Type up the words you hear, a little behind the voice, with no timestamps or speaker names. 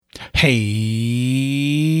Hey,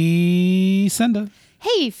 Senda.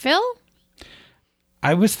 Hey, Phil.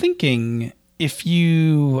 I was thinking if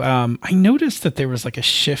you, I noticed that there was like a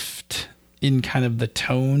shift in kind of the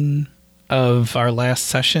tone of our last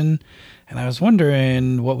session, and I was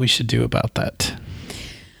wondering what we should do about that.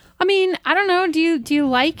 I mean, I don't know. Do you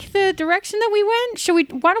like the direction that we went?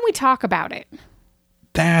 Why don't we talk about it?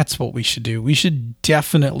 That's what we should do. We should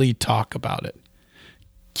definitely talk about it.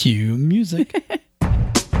 Cue music.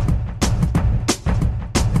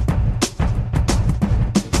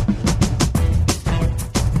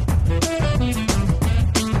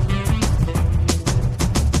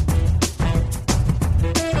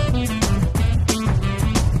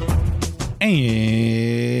 And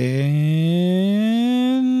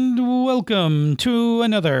welcome to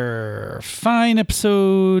another fine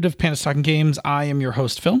episode of Pandas Talking Games. I am your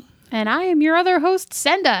host, Phil. And I am your other host,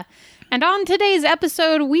 Senda. And on today's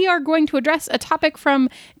episode, we are going to address a topic from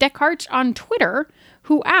Descartes on Twitter,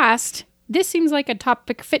 who asked, "This seems like a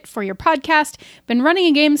topic fit for your podcast. Been running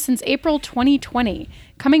a game since April 2020.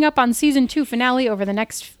 Coming up on Season 2 finale over the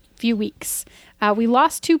next few weeks. We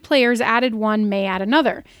lost 2 players, added 1, may add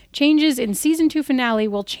another. Changes in Season 2 finale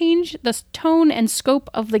will change the tone and scope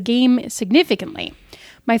of the game significantly.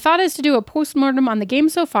 My thought is to do a postmortem on the game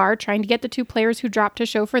so far, trying to get the 2 players who dropped to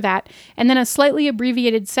show for that, and then a slightly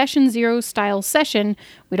abbreviated Session 0 style session.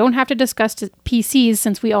 We don't have to discuss PCs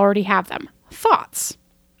since we already have them. Thoughts?"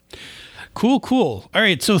 Cool. All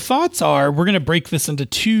right, so thoughts are, we're going to break this into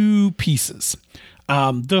 2 pieces.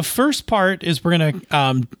 The first part is we're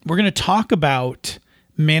gonna talk about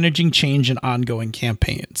managing change in ongoing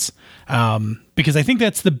campaigns, because I think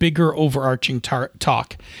that's the bigger overarching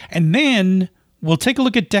talk. And then we'll take a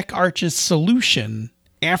look at Descartes' solution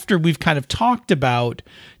after we've kind of talked about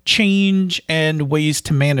change and ways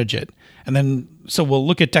to manage it. And then so we'll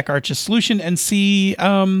look at Descartes' solution and see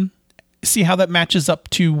how that matches up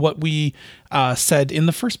to what we said in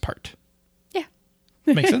the first part. Yeah.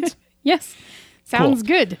 Make sense? Yes. Sounds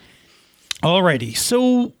good. Alrighty,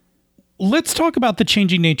 so let's talk about the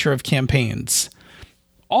changing nature of campaigns.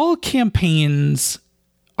 All campaigns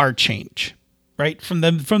are change, right? From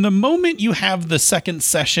the moment you have the second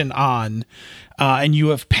session on, and you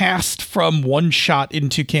have passed from one shot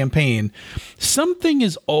into campaign, something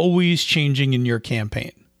is always changing in your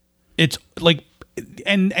campaign. It's like,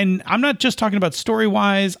 and I'm not just talking about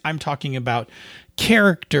story-wise. I'm talking about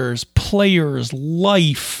characters, players,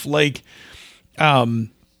 life, like. And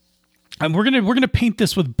we're gonna paint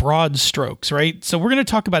this with broad strokes, right? So we're gonna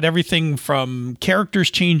talk about everything from characters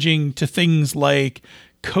changing to things like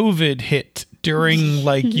COVID hit during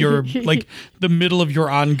like your like the middle of your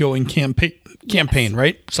ongoing campaign, yes.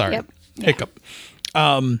 Right? Sorry, yep. Hiccup.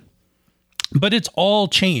 But it's all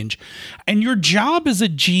change, and your job as a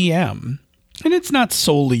GM, and it's not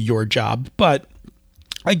solely your job, but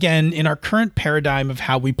again, in our current paradigm of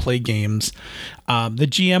how we play games, the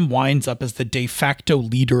GM winds up as the de facto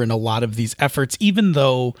leader in a lot of these efforts, even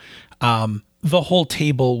though the whole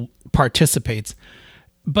table participates.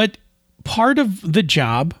 But part of the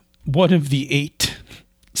job, one of the 8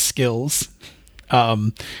 skills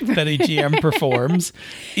that a GM performs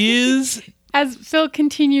is... As Phil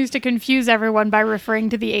continues to confuse everyone by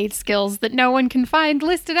referring to the 8 skills that no one can find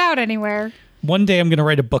listed out anywhere. One day I'm going to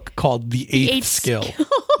write a book called The Eighth Skill.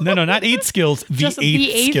 No, not 8 skills. Just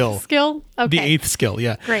the eighth skill? Okay. The 8th skill,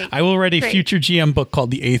 yeah. Great. I will write a future GM book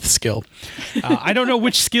called The 8th Skill. I don't know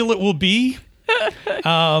which skill it will be.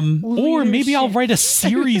 Or maybe I'll write a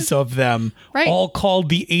series of them, right, all called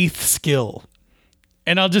The 8th Skill.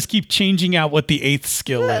 And I'll just keep changing out what the 8th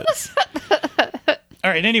skill is.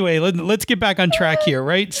 All right, anyway, let's get back on track here,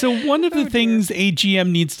 right? So one of the things a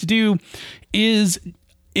GM needs to do is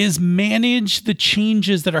manage the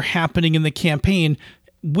changes that are happening in the campaign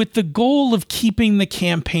with the goal of keeping the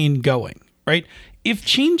campaign going, right? If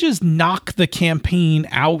changes knock the campaign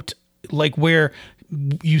out, like where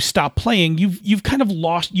you stop playing, you've kind of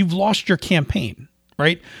lost your campaign,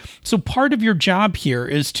 right? So part of your job here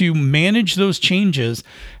is to manage those changes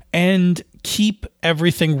and keep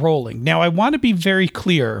everything rolling. Now, I want to be very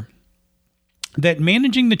clear that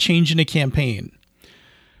managing the change in a campaign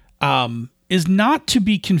is not to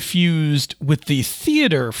be confused with the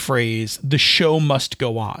theater phrase, "the show must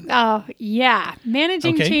go on." Oh, yeah.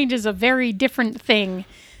 Managing change is a very different thing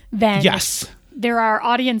than there are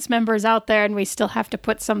audience members out there and we still have to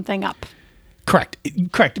put something up. Correct.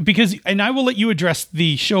 Because, and I will let you address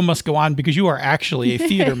the show must go on because you are actually a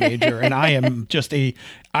theater major and I am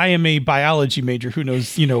a biology major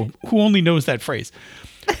who only knows that phrase.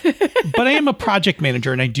 But I am a project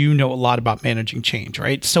manager and I do know a lot about managing change,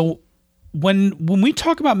 right? So when we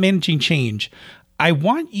talk about managing change, I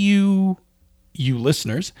want you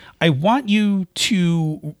listeners, I want you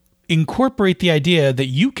to incorporate the idea that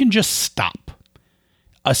you can just stop,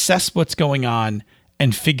 assess what's going on,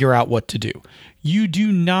 and figure out what to do. You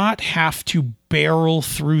do not have to barrel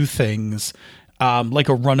through things like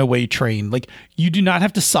a runaway train. Like, you do not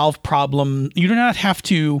have to solve problem. You do not have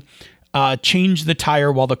to change the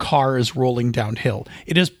tire while the car is rolling downhill.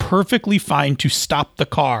 It is perfectly fine to stop the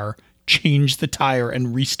car, change the tire,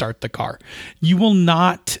 and restart the car. You will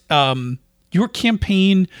not, your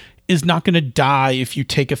campaign is not going to die if you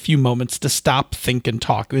take a few moments to stop, think, and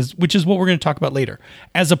talk, which is what we're going to talk about later.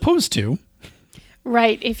 As opposed to...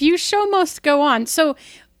 Right. If you show must go on. So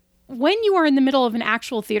when you are in the middle of an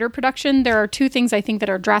actual theater production, there are two things I think that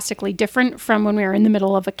are drastically different from when we are in the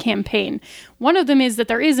middle of a campaign. One of them is that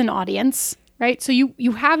there is an audience, right? So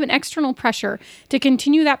you have an external pressure to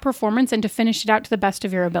continue that performance and to finish it out to the best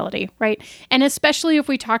of your ability, right? And especially if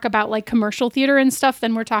we talk about like commercial theater and stuff,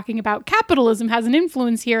 then we're talking about capitalism has an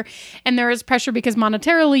influence here. And there is pressure because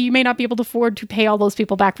monetarily you may not be able to afford to pay all those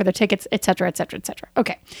people back for their tickets, et cetera, et cetera, et cetera.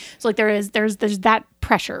 Okay. So like there's that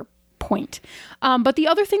pressure point. But the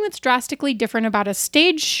other thing that's drastically different about a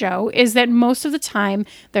stage show is that most of the time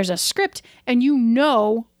there's a script and you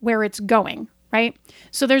know where it's going, right?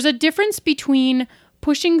 So there's a difference between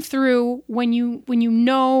pushing through when you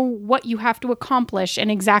know what you have to accomplish and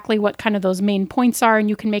exactly what kind of those main points are, and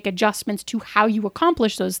you can make adjustments to how you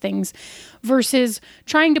accomplish those things, versus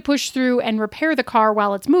trying to push through and repair the car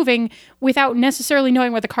while it's moving without necessarily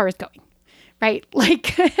knowing where the car is going, right?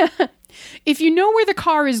 Like... If you know where the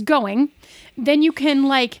car is going, then you can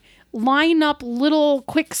like line up little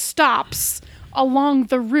quick stops along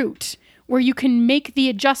the route where you can make the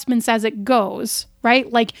adjustments as it goes,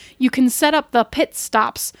 right? Like you can set up the pit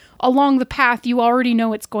stops along the path you already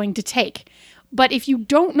know it's going to take. But if you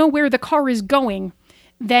don't know where the car is going,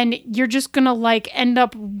 then you're just going to like end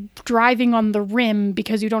up driving on the rim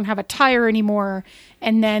because you don't have a tire anymore.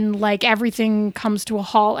 And then like everything comes to a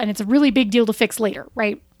halt and it's a really big deal to fix later,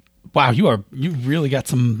 right? Wow, you really got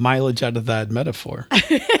some mileage out of that metaphor.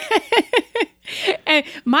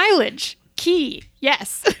 Mileage, key,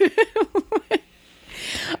 yes.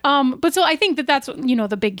 But so I think that's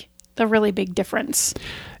the really big difference.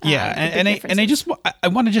 Yeah, I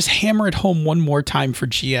want to just hammer it home one more time for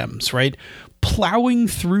GMs, right? Plowing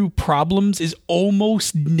through problems is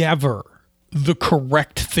almost never the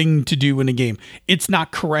correct thing to do in a game. It's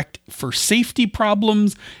not correct for safety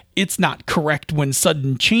problems. It's not correct when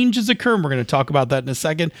sudden changes occur. And we're going to talk about that in a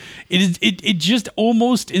second. It just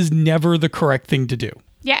almost is never the correct thing to do.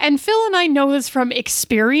 Yeah, and Phil and I know this from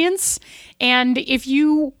experience. And if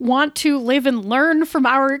you want to live and learn from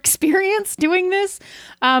our experience doing this,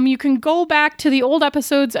 you can go back to the old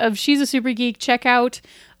episodes of She's a Super Geek. Check out,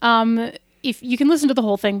 if you can listen to the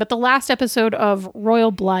whole thing, but the last episode of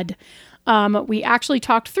Royal Blood. We actually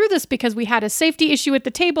talked through this because we had a safety issue at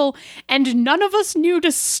the table and none of us knew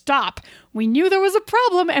to stop. We knew there was a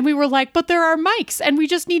problem and we were like, but there are mics and we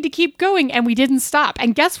just need to keep going, and we didn't stop.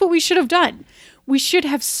 And guess what we should have done? We should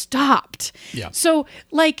have stopped. Yeah. So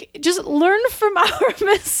like just learn from our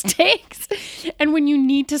mistakes. And when you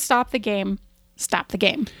need to stop the game, stop the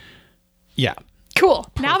game. Yeah. Cool.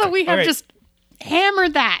 Perfect. Now that we have just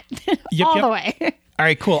hammered that the way. All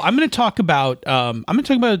right, cool. I'm going to talk about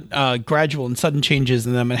gradual and sudden changes,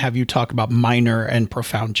 and then I'm going to have you talk about minor and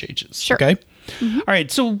profound changes. Sure. Okay. Mm-hmm. All right.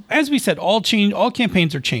 So as we said, all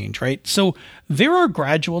campaigns are change, right? So there are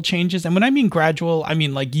gradual changes, and when I mean gradual, I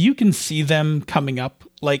mean like you can see them coming up.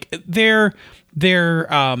 Like they're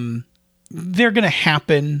going to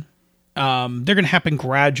happen. They're going to happen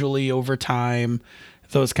gradually over time.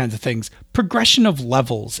 Those kinds of things. Progression of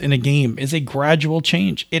levels in a game is a gradual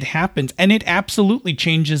change. It happens, and it absolutely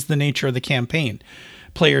changes the nature of the campaign.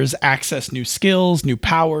 Players access new skills, new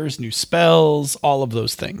powers, new spells, all of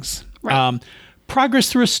those things. Right.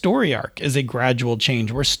 Progress through a story arc is a gradual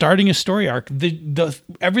change. We're starting a story arc.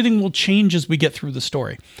 Everything will change as we get through the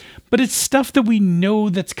story. But it's stuff that we know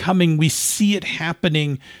that's coming. We see it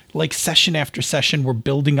happening like session after session. We're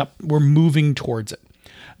building up. We're moving towards it.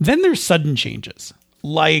 Then there's sudden changes.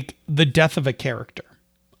 Like the death of a character,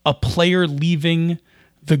 a player leaving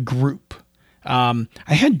the group. I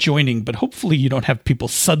had joining, but hopefully you don't have people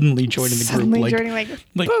suddenly joining the group.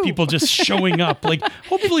 Like people just showing up. Like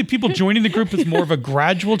hopefully people joining the group is more of a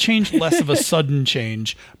gradual change, less of a sudden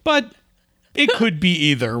change. But it could be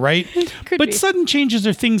either, right? But sudden changes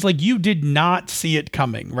are things like you did not see it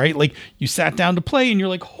coming, right? Like you sat down to play and you're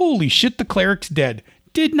like, holy shit, the cleric's dead.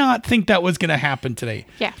 Did not think that was going to happen today.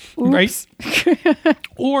 Yeah. Oops. Right?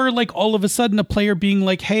 Or like all of a sudden a player being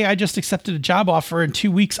like, hey, I just accepted a job offer. In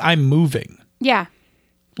 2 weeks, I'm moving. Yeah.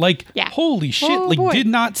 Like, holy shit, did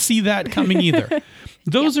not see that coming either.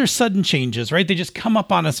 Those are sudden changes, right? They just come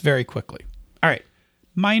up on us very quickly. All right.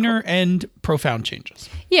 Minor and profound changes.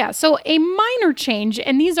 Yeah, so a minor change,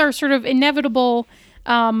 and these are sort of inevitable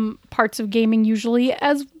parts of gaming usually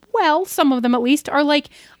as well, some of them at least, are like,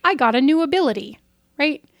 I got a new ability,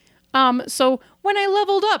 right? So when I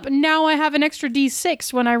leveled up, now I have an extra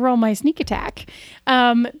D6 when I roll my sneak attack.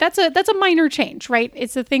 That's a minor change, right?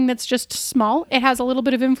 It's a thing that's just small. It has a little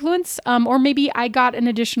bit of influence, or maybe I got an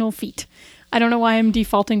additional feat. I don't know why I'm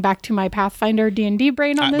defaulting back to my Pathfinder D&D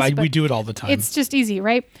brain on this. We do it all the time. It's just easy,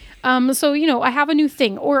 right? So, I have a new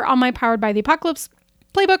thing. Or on my Powered by the Apocalypse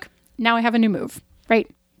playbook, now I have a new move, right?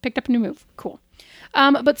 Picked up a new move. Cool.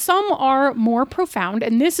 But some are more profound,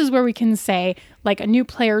 and this is where we can say, like, a new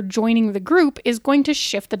player joining the group is going to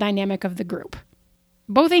shift the dynamic of the group.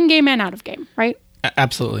 Both in-game and out-of-game, right?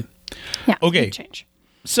 Absolutely. Yeah. Okay. Change.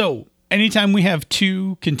 So, anytime we have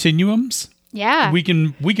two continuums... Yeah. We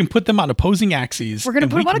can put them on opposing axes. We're going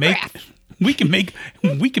to put them on a graph. We can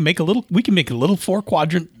make a little four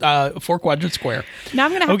quadrant square. Now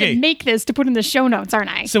I'm going to have to make this to put in the show notes, aren't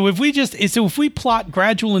I? So if we plot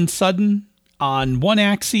gradual and sudden on one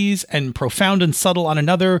axis and profound and subtle on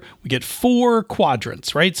another, we get 4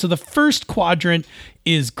 quadrants, right? So the first quadrant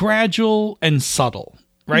is gradual and subtle,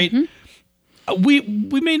 right? Mm-hmm.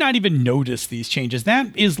 We may not even notice these changes. That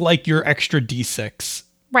is like your extra D6.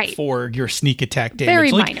 Right. For your sneak attack damage.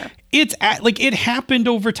 Very minor. It happened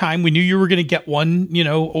over time. We knew you were going to get one,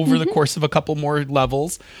 over the course of a couple more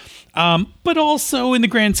levels. But also in the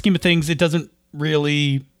grand scheme of things, it doesn't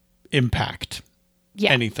really impact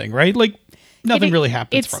anything, right? Like nothing really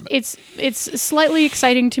happens from it. It's slightly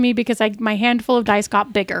exciting to me because my handful of dice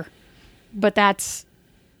got bigger, but that's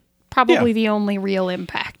probably the only real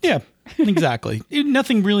impact. Yeah, exactly.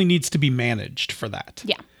 Nothing really needs to be managed for that.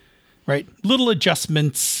 Yeah. Right? Little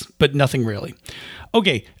adjustments, but nothing really.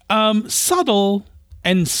 Okay. Subtle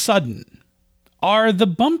and sudden are the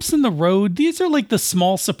bumps in the road. These are like the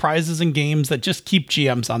small surprises in games that just keep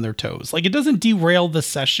GMs on their toes. Like it doesn't derail the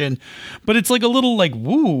session, but it's like a little like,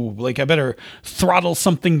 woo, like I better throttle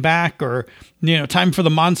something back or, time for the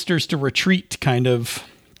monsters to retreat kind of.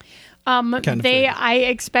 I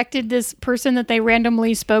expected this person that they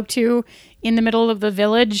randomly spoke to in the middle of the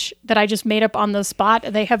village that I just made up on the spot.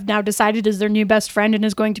 They have now decided is their new best friend and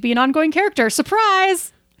is going to be an ongoing character.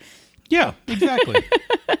 Surprise! Yeah, exactly.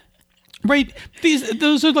 Right.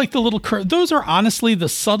 Those are like the little those are honestly the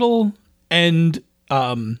subtle and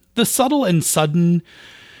sudden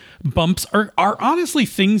bumps are honestly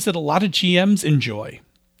things that a lot of GMs enjoy.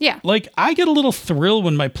 Yeah. Like I get a little thrill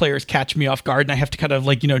when my players catch me off guard and I have to kind of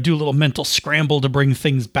like, do a little mental scramble to bring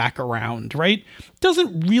things back around, right?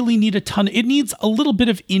 Doesn't really need a ton. It needs a little bit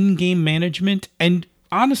of in-game management. And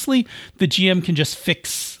honestly, the GM can just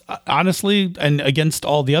fix, honestly, and against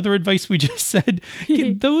all the other advice we just said,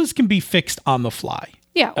 those can be fixed on the fly.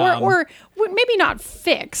 Yeah. Or maybe not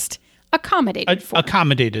fixed. Accommodated for.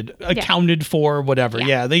 Accounted for, whatever.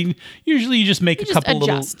 Yeah. They usually you just make a couple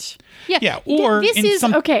adjust. little. Yeah. Or this is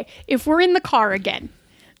okay. If we're in the car again,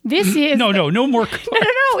 this is no more. No.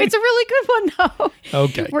 It's a really good one though.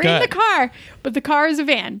 Okay. We're in the car, but the car is a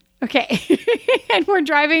van. Okay, and we're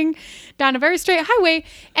driving down a very straight highway,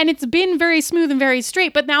 and it's been very smooth and very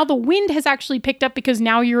straight. But now the wind has actually picked up because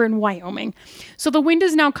now you're in Wyoming, so the wind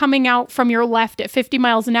is now coming out from your left at 50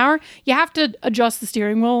 miles an hour. You have to adjust the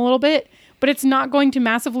steering wheel a little bit, but it's not going to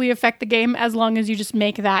massively affect the game as long as you just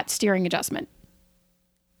make that steering adjustment.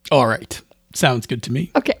 All right. Sounds good to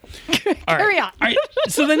me. Okay. Carry on. All right.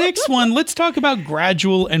 So the next one, let's talk about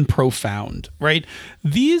gradual and profound, right?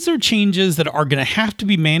 These are changes that are going to have to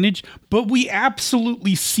be managed, but we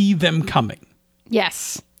absolutely see them coming.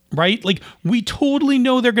 Yes. Right? Like we totally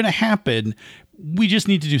know they're going to happen. We just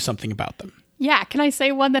need to do something about them. Yeah. Can I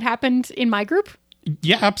say one that happened in my group?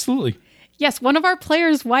 Yeah, absolutely. Yes. One of our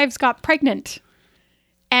players' wives got pregnant.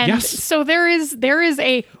 And so there is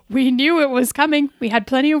we knew it was coming. We had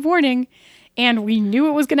plenty of warning. And we knew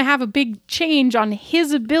it was going to have a big change on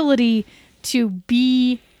his ability to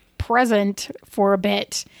be present for a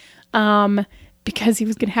bit, because he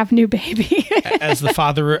was going to have a new baby. As the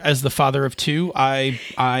father of 2, I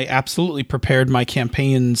absolutely prepared my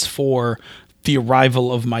campaigns for the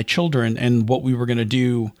arrival of my children and what we were going to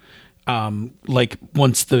do. Like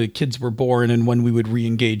once the kids were born and when we would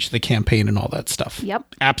re-engage the campaign and all that stuff.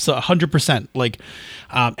 Yep. Absolutely. 100%. Like,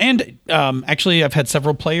 actually I've had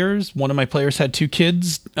several players. One of my players had 2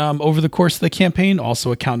 kids, over the course of the campaign,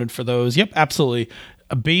 also accounted for those. Yep. Absolutely.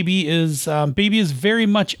 A baby is very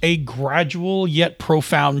much a gradual yet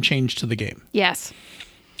profound change to the game. Yes.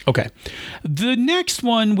 Okay. The next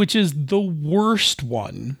one, which is the worst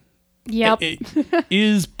one,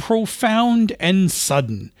 is profound and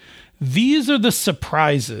sudden. These are the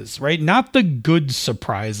surprises, right? Not the good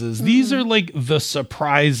surprises. These are like the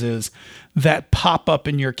surprises that pop up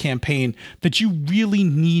in your campaign that you really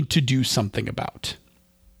need to do something about.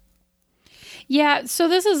 Yeah, so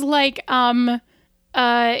this is like,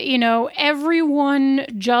 everyone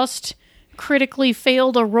just critically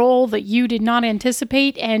failed a roll that you did not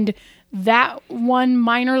anticipate, and that one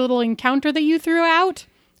minor little encounter that you threw out,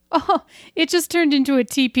 it just turned into a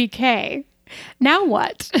TPK. Now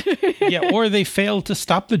what? Yeah, or they failed to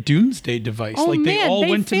stop the Doomsday device. They all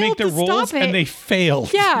went to make their rolls and they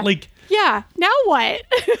failed. Yeah. Now what?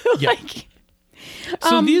 Yeah.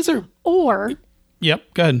 So these are... Or...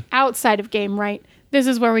 Yep, go ahead. Outside of game, right? This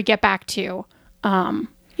is where we get back to,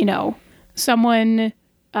 someone,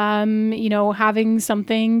 having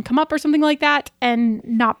something come up or something like that and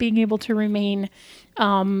not being able to remain,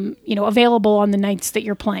 available on the nights that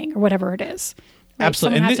you're playing or whatever it is. Right?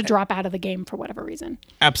 Absolutely. Someone has to drop out of the game for whatever reason.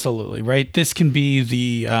 Absolutely, right? This can be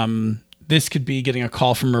this could be getting a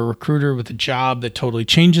call from a recruiter with a job that totally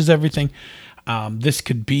changes everything. This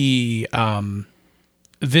could be a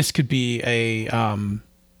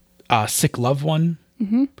sick loved one.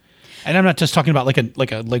 Mm-hmm. And I'm not just talking about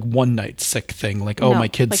like one night sick thing. My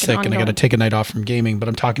kid's sick and I got to take a night off from gaming. But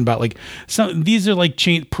I'm talking about these are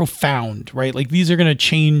profound, right? Like these are going to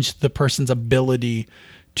change the person's ability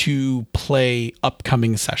to play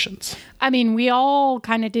upcoming sessions. I mean, we all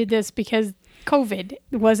kind of did this because COVID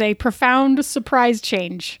was a profound surprise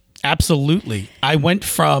change. Absolutely. I went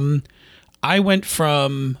from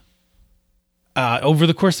over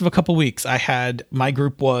the course of a couple weeks, my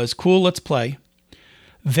group was cool, let's play.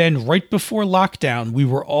 Then right before lockdown, we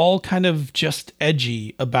were all kind of just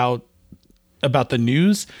edgy about the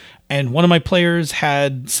news. And one of my players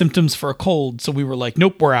had symptoms for a cold. So we were like,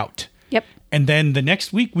 nope, we're out. Yep. And then the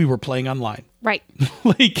next week we were playing online. Right.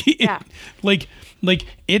 In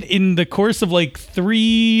the course of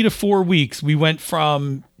 3 to 4 weeks, we went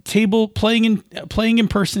from playing in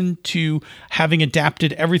person to having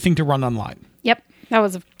adapted everything to run online. Yep. That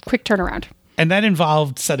was a quick turnaround. And that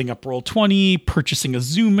involved setting up Roll20, purchasing a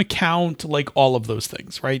Zoom account, all of those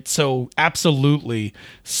things, right? So absolutely,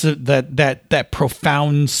 so that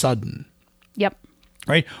profound sudden. Yep.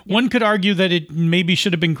 Right? Yep. One could argue that it maybe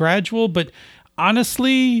should have been gradual, but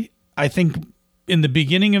honestly, I think in the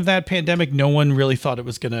beginning of that pandemic, no one really thought it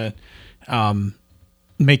was going to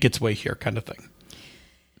make its way here, kind of thing.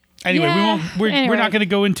 Anyway, we're not going to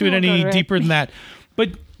go into it any deeper than that.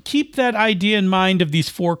 But keep that idea in mind of these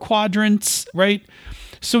 4 quadrants, right?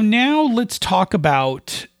 So now let's talk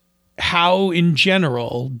about how, in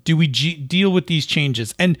general, do we deal with these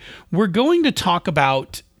changes. And we're going to talk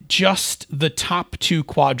about just the top 2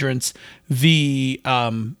 quadrants. We're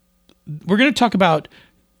going to talk about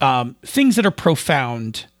things that are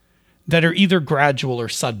profound, that are either gradual or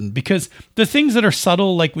sudden. Because the things that are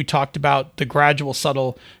subtle, like we talked about, the gradual,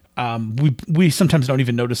 subtle, we sometimes don't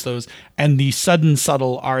even notice those, and the sudden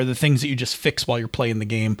subtle are the things that you just fix while you're playing the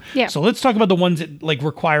game. Yeah. So let's talk about the ones that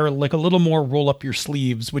require a little more roll up your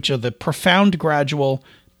sleeves, which are the profound gradual,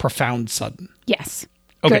 profound sudden. Yes.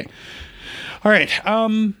 Okay. Good. All right.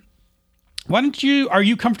 Are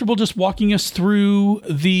you comfortable just walking us through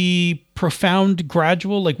the profound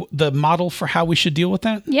gradual, the model for how we should deal with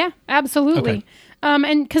that? Yeah, absolutely. Okay.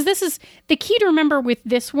 And because this is the key to remember with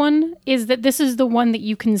this one is that this is the one that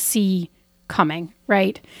you can see coming,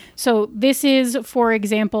 right? So this is, for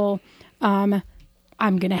example, I'm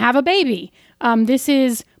going to have a baby. This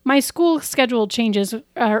is my school schedule changes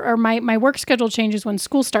or my work schedule changes when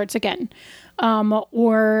school starts again.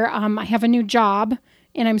 Or I have a new job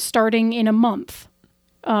and I'm starting in a month.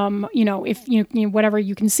 If you whatever,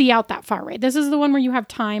 you can see out that far, right? This is the one where you have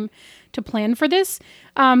time to plan for this.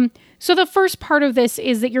 So the first part of this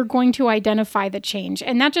is that you're going to identify the change.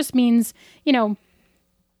 And that just means,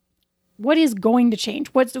 what is going to change?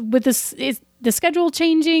 What's with this? Is the schedule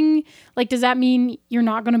changing? Does that mean you're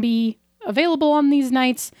not going to be available on these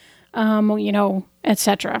nights?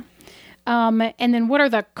 Etc. And then what are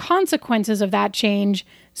the consequences of that change?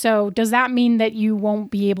 So does that mean that you won't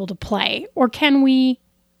be able to play, or can we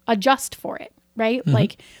adjust for it? Right?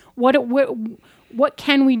 Mm-hmm. What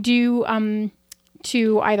can we do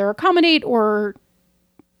to either accommodate, or,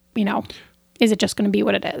 is it just going to be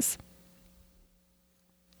what it is?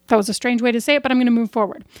 That was a strange way to say it, but I'm going to move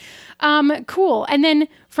forward. Cool. And then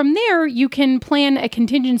from there, you can plan a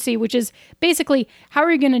contingency, which is basically how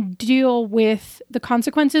are you going to deal with the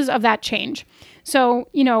consequences of that change? So,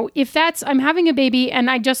 if I'm having a baby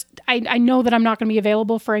and I know that I'm not going to be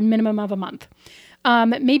available for a minimum of a month.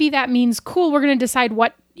 Maybe that means, cool, we're going to decide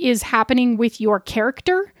what is happening with your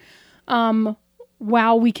character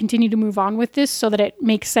while we continue to move on with this so that it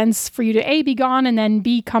makes sense for you to A, be gone, and then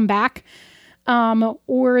B, come back.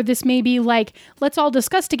 Or this may be like, let's all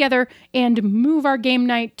discuss together and move our game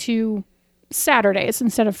night to Saturdays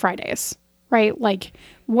instead of Fridays, right? Like,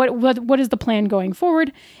 what is the plan going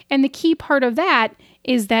forward? And the key part of that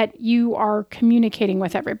is that you are communicating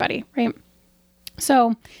with everybody, right?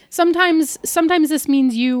 So sometimes this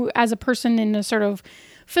means you, as a person in a sort of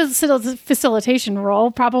facilitation role,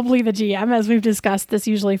 probably the GM, as we've discussed, this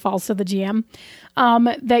usually falls to the GM,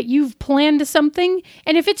 that you've planned something.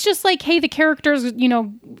 And if it's just like, hey, the character's,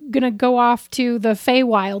 going to go off to the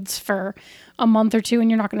Feywilds for a month or two and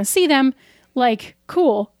you're not going to see them, like,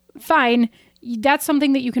 cool, fine. That's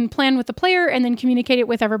something that you can plan with the player and then communicate it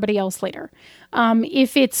with everybody else later.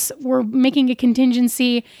 If we're making a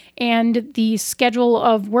contingency and the schedule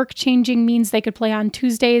of work changing means they could play on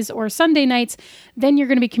Tuesdays or Sunday nights, then you're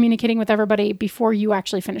going to be communicating with everybody before you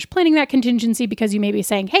actually finish planning that contingency, because you may be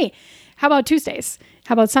saying, hey, how about Tuesdays?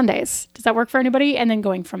 How about Sundays? Does that work for anybody? And then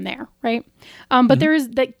going from there, right? But there is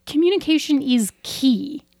that communication is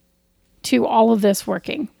key to all of this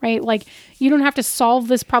working, right? Like, you don't have to solve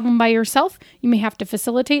this problem by yourself. You may have to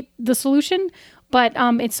facilitate the solution, but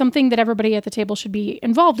it's something that everybody at the table should be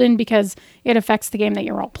involved in because it affects the game that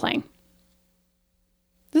you're all playing.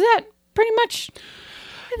 Is that pretty much?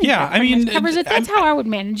 I mean, covers it. That's how I would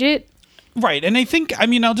manage it. Right, and I think,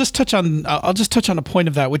 I'll just touch on a point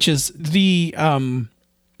of that, which is the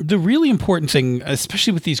really important thing,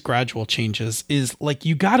 especially with these gradual changes, is like,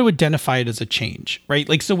 you got to identify it as a change, right?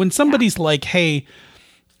 Like, so when somebody's like, hey,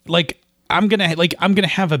 like, I'm gonna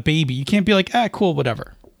have a baby, you can't be like, cool,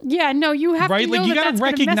 whatever. Yeah, no, you have to know like, you got to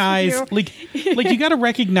recognize, like you got to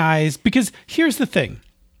recognize, because here's the thing.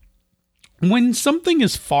 When something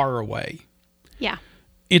is far away,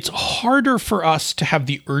 it's harder for us to have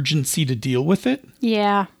the urgency to deal with it.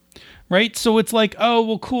 Yeah. Right? So it's like, oh,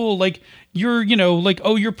 well, cool. Like, you're, like,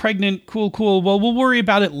 oh, you're pregnant. Cool. Well, we'll worry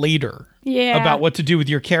about it later. Yeah. About what to do with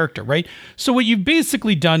your character, right? So what you've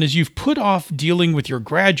basically done is you've put off dealing with your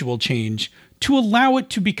gradual change to allow it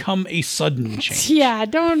to become a sudden change. Yeah,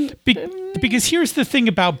 don't... because here's the thing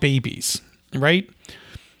about babies, right?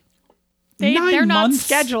 They're not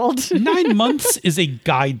scheduled. 9 months is a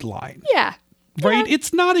guideline. Yeah. Right? Yeah.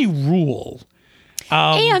 It's not a rule.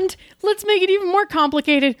 And let's make it even more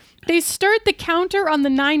complicated. They start the counter on the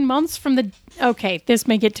 9 months from the... Okay, this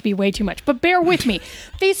may get to be way too much, but bear with me.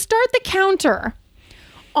 They start the counter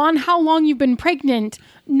on how long you've been pregnant,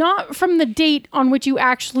 not from the date on which you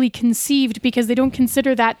actually conceived, because they don't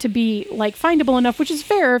consider that to be, like, findable enough, which is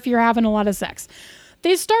fair if you're having a lot of sex.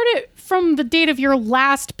 They start it from the date of your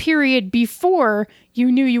last period before you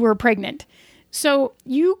knew you were pregnant. So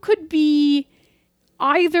you could be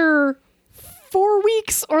either 4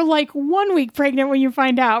 weeks or like 1 week pregnant when you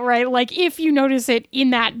find out, right? Like, if you notice it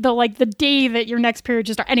in the day that your next period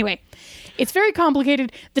just starts. Anyway, it's very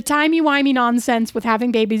complicated. The timey-wimey nonsense with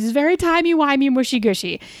having babies is very timey-wimey,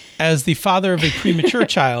 mushy-gushy. As the father of a premature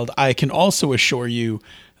child, I can also assure you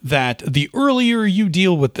that the earlier you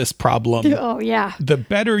deal with this problem, the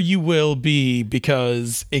better you will be,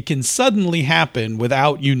 because it can suddenly happen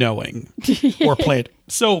without you knowing or planned.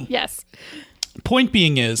 So, yes. Point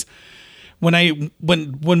being is,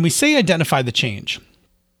 when we say identify the change,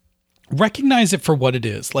 recognize it for what it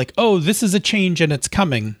is. Like, oh, this is a change and it's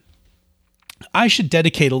coming. I should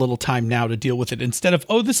dedicate a little time now to deal with it, instead of,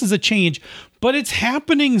 oh, this is a change, but it's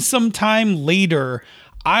happening sometime later.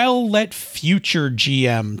 I'll let future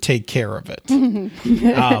GM take care of it.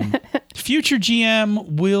 Future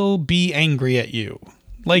GM will be angry at you.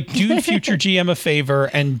 Like, do future GM a favor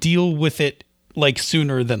and deal with it, like,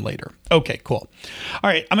 sooner than later. Okay, cool. All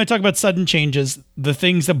right, I'm going to talk about sudden changes, the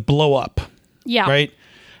things that blow up. Yeah. Right?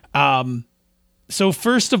 So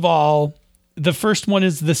first of all, the first one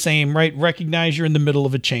is the same, right? Recognize you're in the middle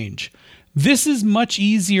of a change. This is much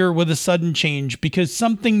easier with a sudden change because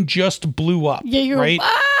something just blew up, right?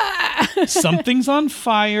 Something's on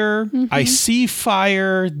fire. Mm-hmm. I see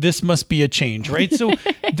fire. This must be a change, right? So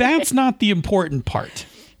that's not the important part.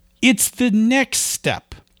 It's the next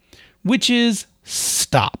step, which is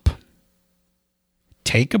stop.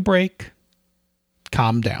 Take a break.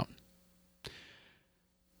 Calm down.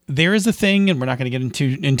 There is a thing, and we're not going to get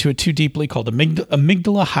into it too deeply, called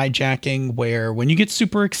amygdala hijacking, where when you get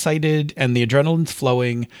super excited and the adrenaline's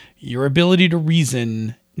flowing, your ability to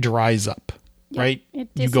reason dries up, right?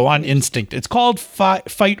 You go on instinct. It's called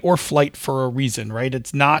fight or flight for a reason, right?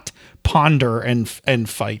 It's not ponder and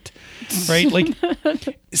fight, right? Like,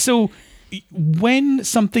 so when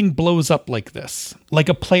something blows up like this, like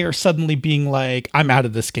a player suddenly being like, I'm out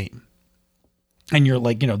of this game. And you're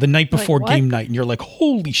like, the night before game night, and you're like,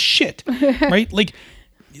 holy shit, right? Like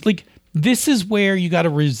this is where you got to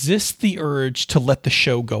resist the urge to let the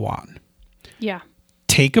show go on. Yeah.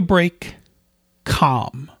 Take a break,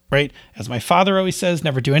 calm, right? As my father always says,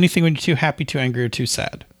 never do anything when you're too happy, too angry, or too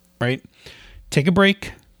sad, right? Take a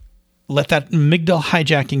break. Let that amygdala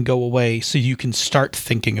hijacking go away so you can start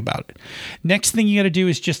thinking about it. Next thing you got to do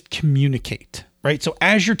is just communicate, right? So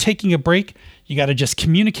as you're taking a break, you got to just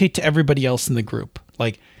communicate to everybody else in the group.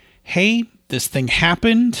 Like, hey, this thing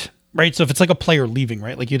happened, right? So if it's like a player leaving,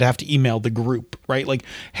 right? Like you'd have to email the group, right? Like,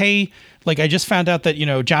 hey, like I just found out that,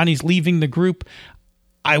 Johnny's leaving the group.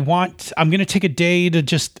 I'm going to take a day to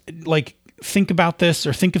just like think about this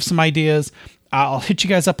or think of some ideas. I'll hit you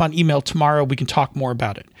guys up on email tomorrow. We can talk more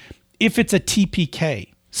about it. If it's a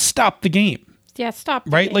TPK, stop the game. Yeah, stop.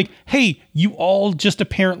 Right? Like, hey, you all just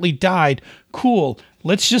apparently died. Cool.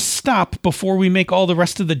 Let's just stop before we make all the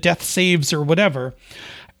rest of the death saves or whatever.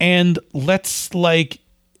 And let's like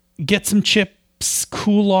get some chips,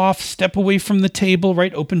 cool off, step away from the table,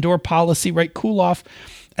 right? Open door policy, right? Cool off.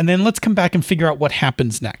 And then let's come back and figure out what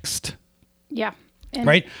happens next. Yeah.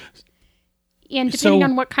 Right? And depending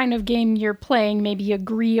on what kind of game you're playing, maybe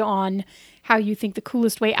agree on how you think the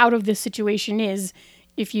coolest way out of this situation is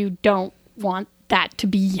if you don't want that to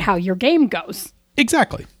be how your game goes.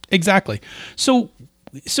 Exactly. So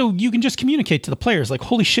you can just communicate to the players like,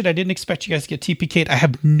 holy shit, I didn't expect you guys to get TPK'd. I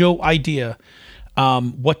have no idea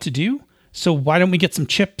what to do. So why don't we get some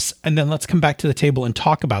chips and then let's come back to the table and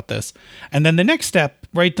talk about this. And then the next step,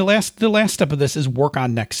 right? The last step of this is work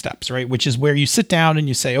on next steps, right? Which is where you sit down and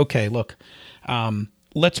you say, okay, look,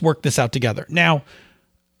 let's work this out together. Now,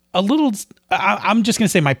 I'm just going to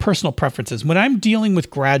say my personal preferences. When I'm dealing with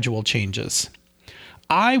gradual changes,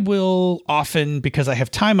 I will often, because I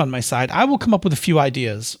have time on my side, I will come up with a few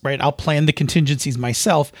ideas, right? I'll plan the contingencies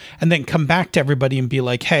myself and then come back to everybody and be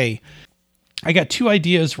like, hey, I got 2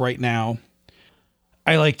 ideas right now.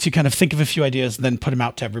 I like to kind of think of a few ideas and then put them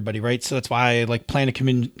out to everybody, right? So that's why I like plan a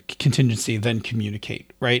contingency, then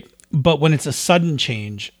communicate, right? But when it's a sudden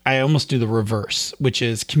change, I almost do the reverse, which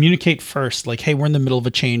is communicate first, like, hey, we're in the middle of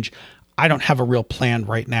a change. I don't have a real plan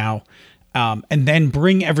right now. And then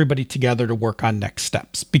bring everybody together to work on next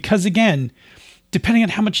steps. Because again, depending on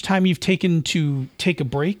how much time you've taken to take a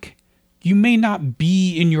break, you may not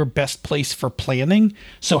be in your best place for planning.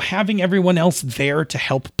 So having everyone else there to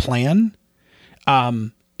help plan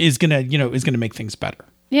is gonna make things better.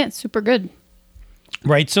 Yeah, it's super good.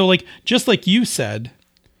 Right. So like just like you said,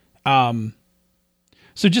 with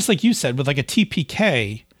like a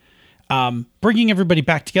TPK, bringing everybody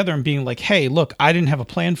back together and being like, hey, look, I didn't have a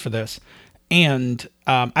plan for this. And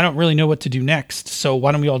I don't really know what to do next. So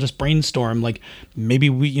why don't we all just brainstorm? Like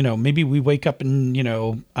maybe we wake up in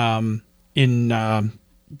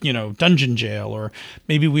dungeon jail, or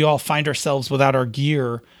maybe we all find ourselves without our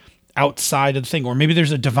gear outside of the thing, or maybe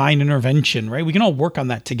there's a divine intervention, right? We can all work on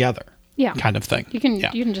that together. Yeah. Kind of thing. You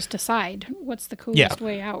can just decide what's the coolest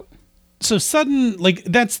way out. So sudden, like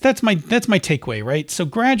that's my takeaway, right? So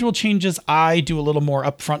gradual changes, I do a little more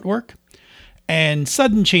upfront work, and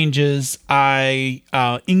sudden changes, I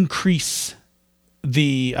increase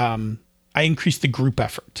the group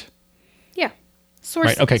effort. Yeah.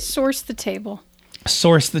 Source the table.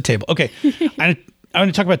 Source the table. Okay. I'm going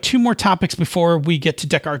to talk about 2 more topics before we get to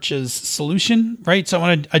Deck Arch's solution, right? So I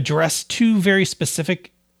want to address 2 very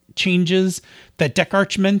specific changes that Deck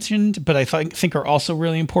Arch mentioned, but I think are also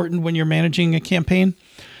really important when you're managing a campaign.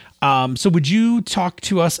 So would you talk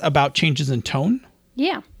to us about changes in tone?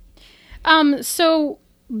 Yeah. So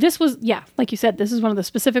this was, like you said, this is one of the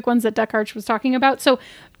specific ones that Deck Arch was talking about. So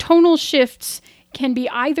tonal shifts can be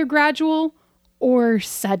either gradual or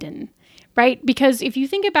sudden, right? Because if you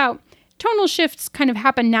think about tonal shifts kind of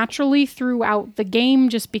happen naturally throughout the game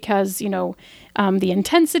just because, the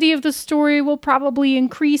intensity of the story will probably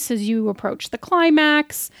increase as you approach the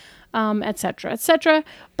climax, et cetera.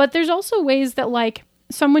 But there's also ways that like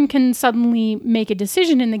someone can suddenly make a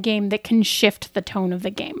decision in the game that can shift the tone of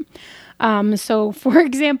the game. So for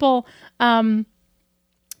example, a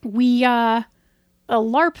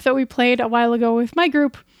LARP that we played a while ago with my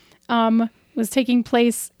group, was taking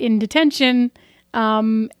place in detention,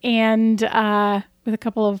 and with a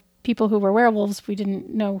couple of people who were werewolves. We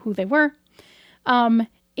didn't know who they were. And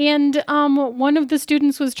one of the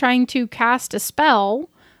students was trying to cast a spell.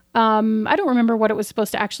 I don't remember what it was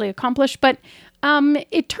supposed to actually accomplish, but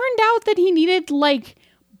it turned out that he needed like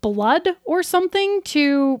blood or something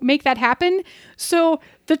to make that happen. So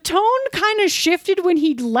the tone kind of shifted when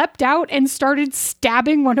he leapt out and started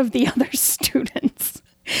stabbing one of the other students.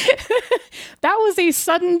 That was a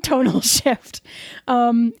sudden tonal shift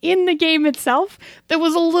in the game itself that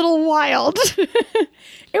was a little wild.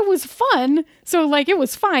 It was fun. So like, it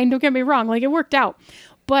was fine. Don't get me wrong. Like, it worked out.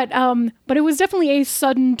 But it was definitely a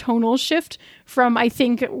sudden tonal shift from, I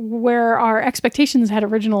think, where our expectations had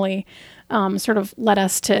originally sort of led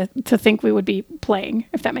us to think we would be playing,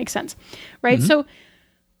 if that makes sense. Right? Mm-hmm. So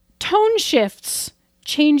tone shifts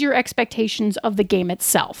change your expectations of the game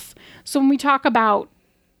itself. So when we talk about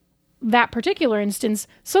that particular instance,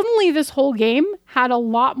 suddenly this whole game had a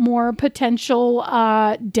lot more potential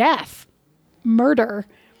death, murder,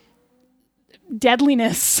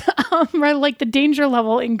 deadliness, right? Like the danger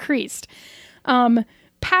level increased.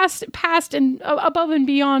 Past and above and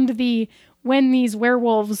beyond the when these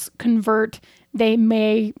werewolves convert, they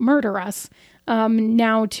may murder us.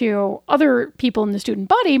 Now to other people in the student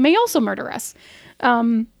body may also murder us.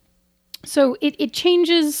 So it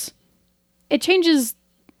changes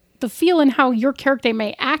the feel and how your character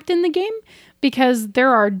may act in the game, because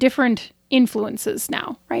there are different influences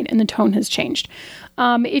now, right? And the tone has changed.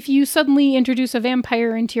 If you suddenly introduce a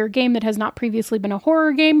vampire into your game that has not previously been a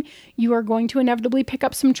horror game, you are going to inevitably pick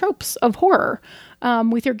up some tropes of horror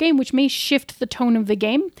with your game, which may shift the tone of the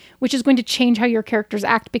game, which is going to change how your characters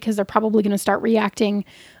act, because they're probably going to start reacting,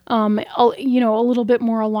 a little bit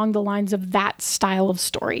more along the lines of that style of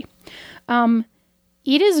story.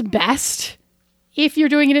 It is best, if you're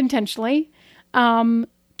doing it intentionally,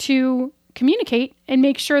 to communicate and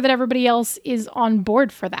make sure that everybody else is on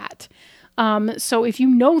board for that. So if you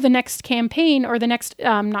know the next campaign, or the next,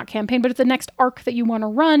 not campaign, but the next arc that you want to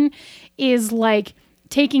run is like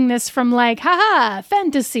taking this from like, haha,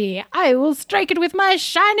 fantasy, I will strike it with my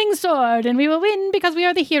shining sword and we will win because we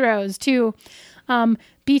are the heroes, to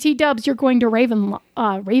BT dubs, you're going to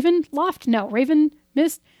Ravenloft? No,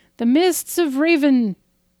 the Mists of Raven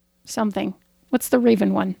something. What's the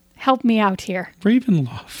Raven one? Help me out here.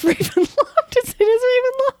 Ravenloft. Ravenloft. It is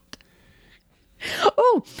Ravenloft.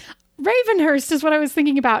 Oh, Ravenhurst is what I was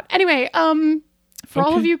thinking about. Anyway, for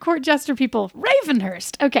all of you court jester people,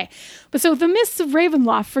 Ravenhurst. Okay. But so the Mists of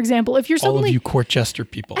Ravenloft, for example, if you're suddenly... All of you court jester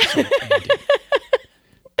people. So there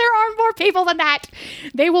are more people than that.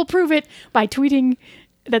 They will prove it by tweeting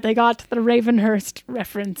that they got the Ravenhurst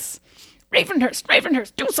reference.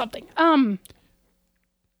 Ravenhurst, do something.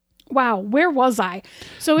 Wow, where was I?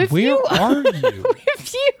 So if where are you?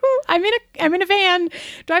 If you, I'm in a van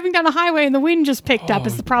driving down a highway and the wind just picked up.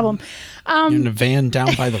 Is the problem? You're in a van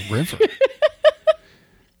down by the river.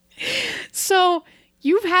 So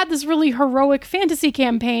you've had this really heroic fantasy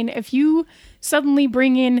campaign. If you suddenly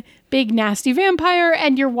bring in big nasty vampire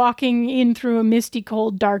and you're walking in through a misty,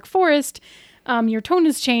 cold, dark forest, your tone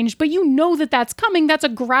has changed, but you know that that's coming. That's a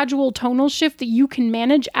gradual tonal shift that you can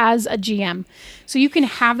manage as a GM. So you can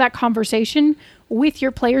have that conversation with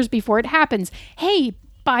your players before it happens. Hey,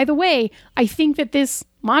 by the way, I think that this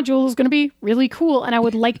module is going to be really cool and I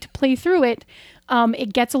would like to play through it.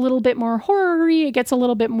 It gets a little bit more horror-y. It gets a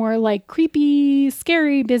little bit more like creepy,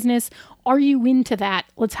 scary business. Are you into that?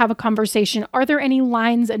 Let's have a conversation. Are there any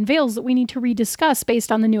lines and veils that we need to rediscuss based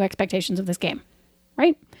on the new expectations of this game?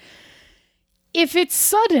 Right? If it's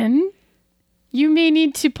sudden, you may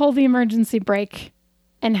need to pull the emergency brake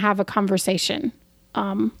and have a conversation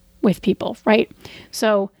with people, right?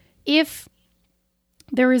 So if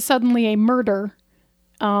there is suddenly a murder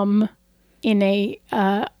in the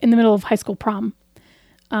middle of high school prom,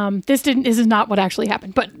 this is not what actually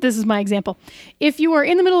happened, but this is my example. If you are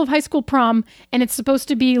in the middle of high school prom and it's supposed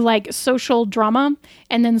to be like social drama,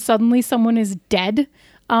 and then suddenly someone is dead,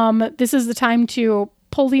 this is the time to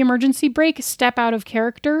pull the emergency brake, step out of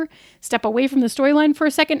character, step away from the storyline for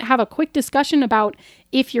a second, have a quick discussion about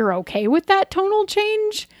if you're okay with that tonal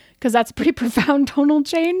change, because that's a pretty profound tonal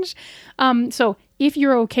change. So if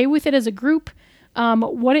you're okay with it as a group,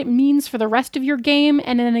 what it means for the rest of your game,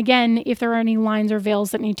 and then again, if there are any lines or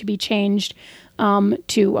veils that need to be changed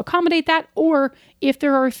to accommodate that, or if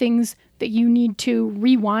there are things that you need to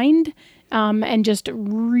rewind and just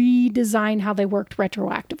redesign how they worked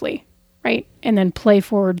retroactively. Right? And then play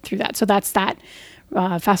forward through that. So that's that.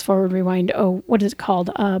 Fast forward, rewind. Oh, what is it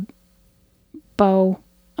called? Bo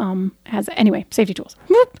has, anyway, safety tools.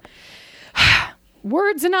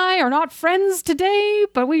 Words and I are not friends today,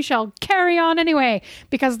 but we shall carry on anyway,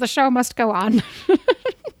 because the show must go on.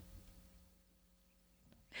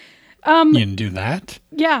 You can do that?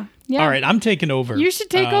 Yeah. All right, I'm taking over. You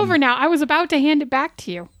should take over now. I was about to hand it back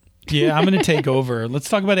to you. Yeah, I'm going to take over. Let's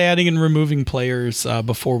talk about adding and removing players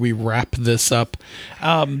before we wrap this up.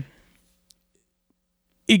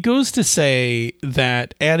 It goes to say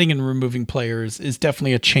that adding and removing players is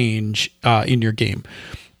definitely a change in your game.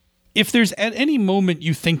 If there's at any moment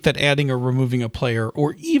you think that adding or removing a player,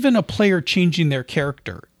 or even a player changing their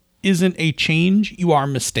character, isn't a change, you are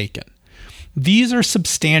mistaken. These are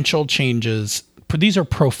substantial changes. These are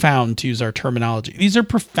profound, to use our terminology. These are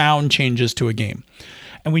profound changes to a game.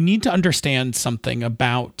 And we need to understand something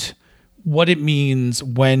about what it means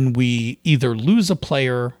when we either lose a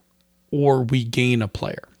player or we gain a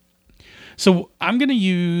player. So I'm going to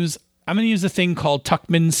use a thing called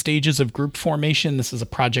Tuckman Stages of Group Formation. This is a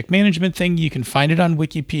project management thing. You can find it on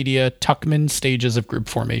Wikipedia, Tuckman Stages of Group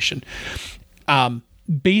Formation.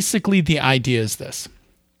 Basically, the idea is this.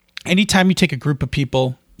 Anytime you take a group of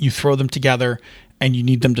people, you throw them together, and you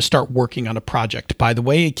need them to start working on a project. By the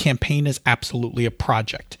way, a campaign is absolutely a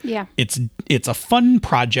project. Yeah. It's a fun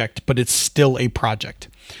project, but it's still a project.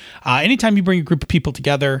 Anytime you bring a group of people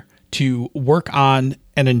together to work on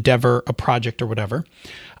an endeavor, a project, or whatever,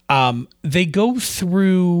 they go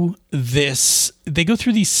through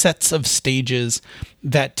these sets of stages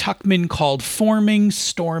that Tuckman called forming,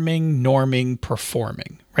 storming, norming,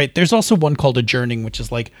 performing, right? There's also one called adjourning, which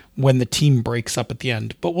is like when the team breaks up at the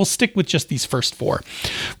end, but we'll stick with just these first four,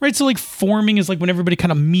 right? So like forming is like when everybody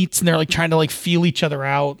kind of meets and they're like trying to like feel each other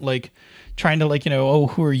out, like trying to like, oh,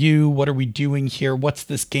 who are you? What are we doing here? What's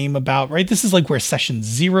this game about, right? This is like where session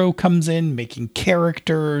 0 comes in, making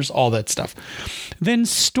characters, all that stuff. Then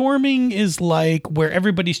storming is like where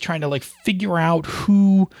everybody's trying to like figure out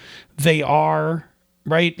who they are,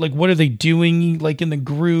 right? Like, what are they doing like in the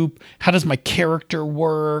group? How does my character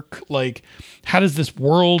work? Like, how does this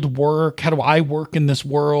world work? How do I work in this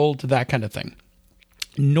world? That kind of thing.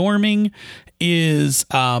 Norming is,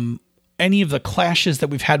 any of the clashes that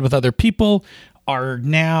we've had with other people are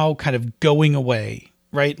now kind of going away,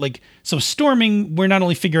 right? Like, so storming, we're not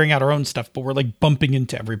only figuring out our own stuff, but we're like bumping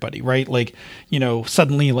into everybody, right? Like,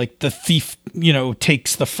 suddenly like the thief,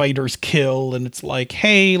 takes the fighter's kill and it's like,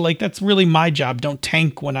 hey, like that's really my job. Don't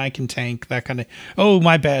tank when I can tank, that kind of, oh,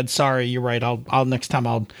 my bad. Sorry. You're right. I'll next time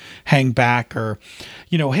I'll hang back, or,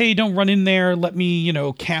 hey, don't run in there. Let me,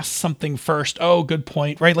 cast something first. Oh, good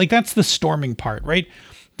point. Right. Like that's the storming part, right?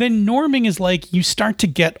 Then norming is like you start to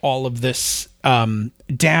get all of this down.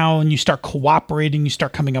 You start cooperating. You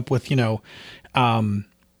start coming up with,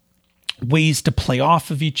 ways to play off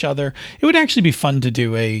of each other. It would actually be fun to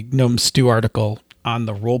do a Gnome Stew article on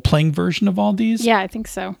the role-playing version of all these. Yeah, I think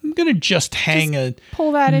so. I'm going to just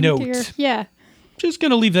pull that note. Into your, yeah. Just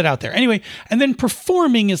going to leave that out there. Anyway, and then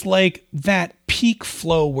performing is like that peak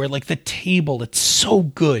flow where like the table, it's so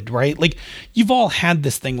good, right? Like you've all had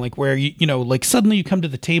this thing like where, like suddenly you come to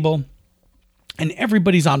the table and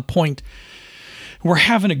everybody's on point. We're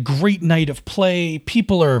having a great night of play.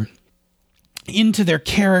 People are into their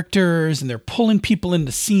characters and they're pulling people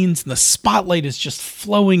into scenes and the spotlight is just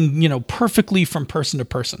flowing, perfectly from person to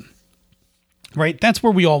person, right? That's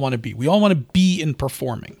where we all want to be. We all want to be in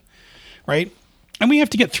performing, right? And we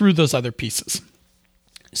have to get through those other pieces.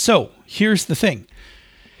 So here's the thing.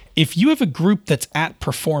 If you have a group that's at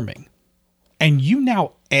performing and you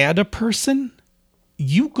now add a person,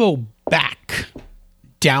 you go back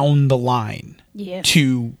down the line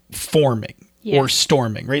to forming or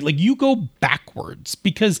storming, right? Like you go backwards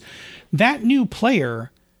because that new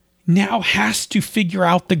player now has to figure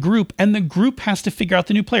out the group and the group has to figure out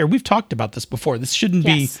the new player. We've talked about this before. This shouldn't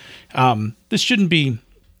be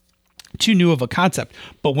too new of a concept.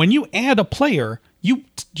 But when you add a player,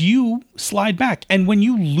 you slide back. And when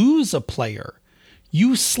you lose a player,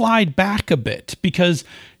 you slide back a bit because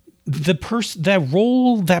that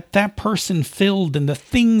role that person filled and the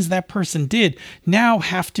things that person did now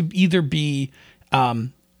have to either be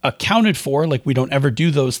accounted for, like we don't ever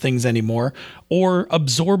do those things anymore, or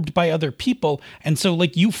absorbed by other people. And so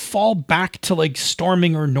like you fall back to like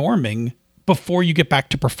storming or norming before you get back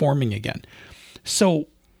to performing again. So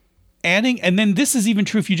adding, and then this is even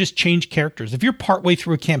true if you just change characters. If you're partway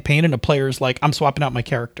through a campaign and a player is like, I'm swapping out my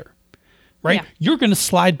character, right? Yeah. You're going to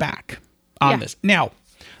slide back on this. Now,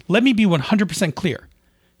 let me be 100% clear.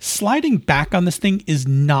 Sliding back on this thing is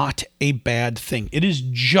not a bad thing. It is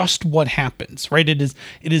just what happens, right? It is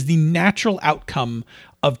the natural outcome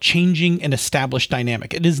of changing an established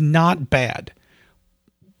dynamic. It is not bad.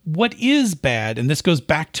 What is bad, and this goes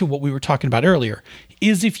back to what we were talking about earlier,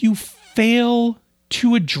 is if you fail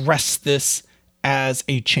to address this as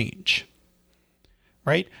a change,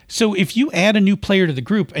 right? So if you add a new player to the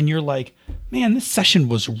group and you're like, man, this session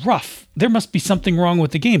was rough. There must be something wrong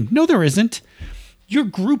with the game. No, there isn't. your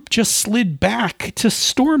group just slid back to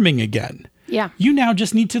storming again. Yeah. You now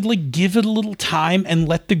just need to like give it a little time and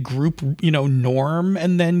let the group, norm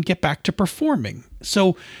and then get back to performing.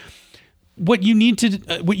 So what you need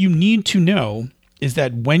to know is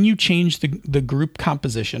that when you change the group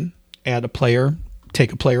composition, add a player,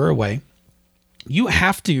 take a player away, you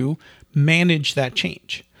have to manage that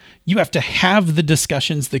change. You have to have the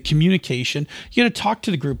discussions, the communication. You got to talk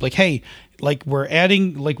to the group like, hey, we're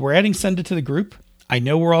adding Senda to the group. I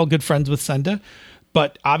know we're all good friends with Senda,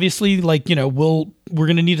 but obviously, we're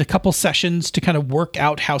going to need a couple sessions to kind of work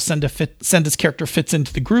out how Senda's character fits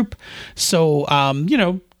into the group. So,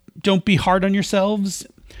 don't be hard on yourselves.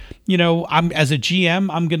 I'm as a GM,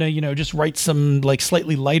 I'm going to, just write some like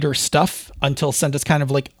slightly lighter stuff until Senda's kind of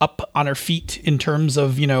like up on her feet in terms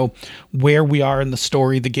of, where we are in the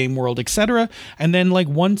story, the game world, etc. And then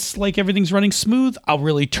once everything's running smooth, I'll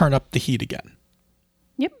really turn up the heat again.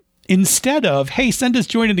 Instead of, hey, Senda's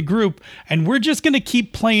joining the group and we're just going to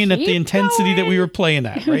keep playing at the intensity that we were playing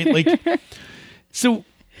at, right? So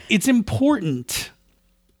it's important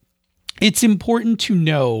to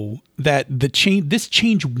know that this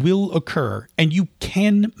change will occur and you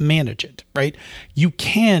can manage it, right? You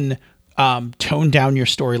can tone down your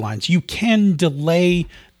storylines. You can delay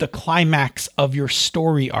the climax of your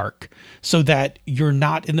story arc so that you're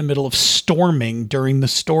not in the middle of storming during the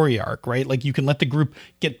story arc, right? You can let the group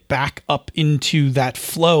get back up into that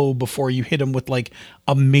flow before you hit them with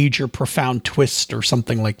a major profound twist or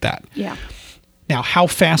something like that. Yeah. Now, how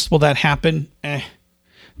fast will that happen?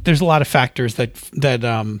 There's a lot of factors that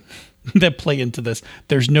play into this.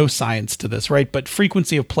 There's no science to this, right? But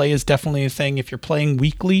frequency of play is definitely a thing. If you're playing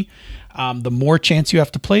weekly, the more chance you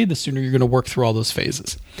have to play, the sooner you're going to work through all those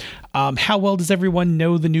phases. How well does everyone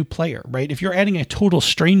know the new player, right? If you're adding a total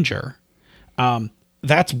stranger,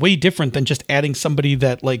 that's way different than just adding somebody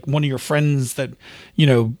that one of your friends that,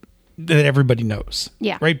 that everybody knows.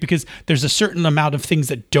 Yeah. Right? Because there's a certain amount of things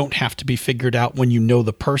that don't have to be figured out when you know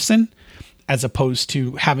the person, as opposed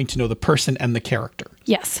to having to know the person and the character.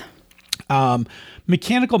 Yes.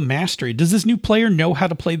 Mechanical mastery. Does this new player know how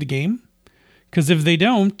to play the game? Because if they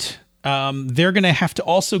don't, they're going to have to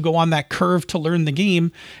also go on that curve to learn the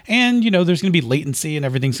game. And, there's going to be latency and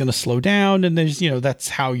everything's going to slow down. And there's, that's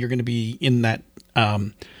how you're going to be in that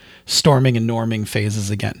storming and norming phases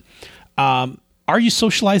again. Are you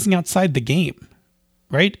socializing outside the game?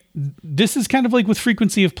 Right? This is kind of like with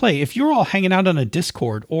frequency of play. If you're all hanging out on a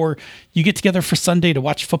Discord or you get together for Sunday to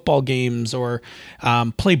watch football games or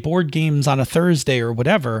play board games on a Thursday or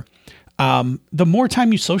whatever, the more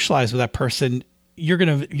time you socialize with that person, you're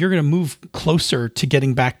gonna move closer to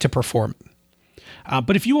getting back to performing.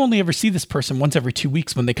 But if you only ever see this person once every 2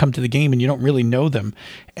 weeks when they come to the game and you don't really know them,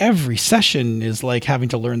 every session is like having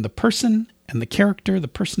to learn the person and the character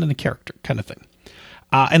kind of thing.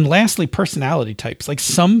 And lastly, personality types.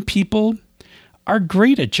 Some people are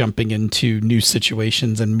great at jumping into new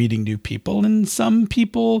situations and meeting new people, and some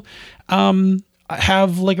people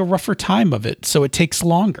have a rougher time of it, so it takes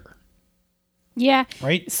longer. Yeah.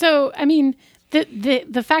 Right? So, I mean,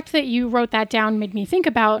 the fact that you wrote that down made me think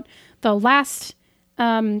about the last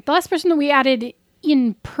person that we added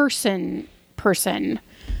in person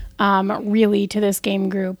really to this game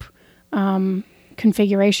group,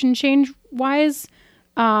 configuration change wise.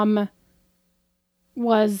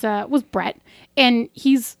 Was Brett, and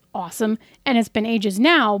he's awesome, and it's been ages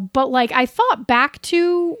now, but I thought back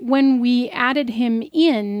to when we added him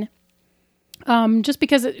in, just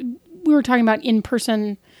because we were talking about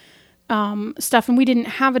in-person stuff, and we didn't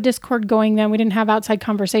have a Discord going then, we didn't have outside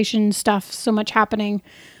conversation stuff so much happening,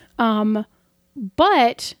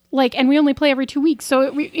 but and we only play every 2 weeks,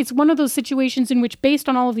 so it's one of those situations in which, based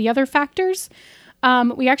on all of the other factors, I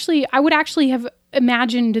would actually have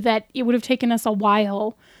imagined that it would have taken us a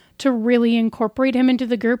while to really incorporate him into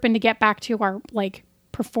the group and to get back to our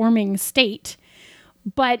performing state.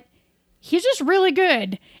 But he's just really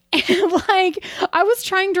good. And I was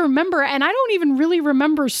trying to remember, and I don't even really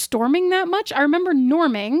remember storming that much. I remember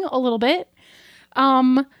norming a little bit.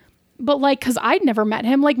 But cause I'd never met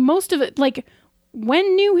him, most of it,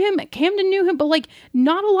 Wen knew him, Camden knew him, but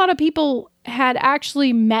not a lot of people had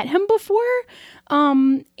actually met him before.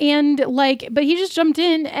 But he just jumped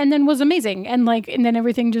in and then was amazing. And and then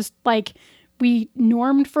everything just we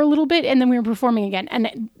normed for a little bit and then we were performing again.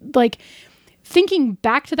 And thinking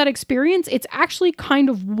back to that experience, it's actually kind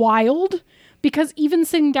of wild because even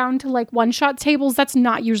sitting down to one-shot tables, that's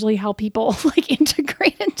not usually how people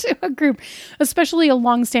integrate into a group, especially a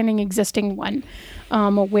long-standing existing one,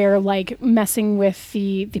 where messing with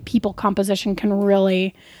the people composition can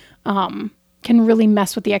really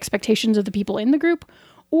mess with the expectations of the people in the group,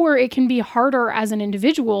 Or it can be harder as an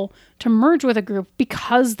individual to merge with a group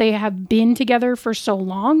because they have been together for so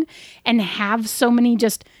long and have so many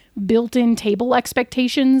just built-in table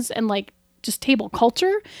expectations and like just table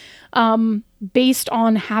culture based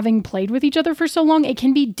on having played with each other for so long. It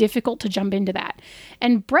can be difficult to jump into that.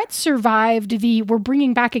 And Brett survived we're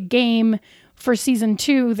bringing back a game for season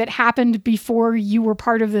 2 that happened before you were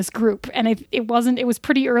part of this group. And it was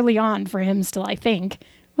pretty early on for him still, I think.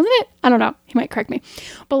 Wasn't it? I don't know. He might correct me.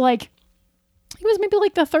 But like, it was maybe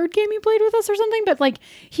like the 3rd game he played with us or something. But like,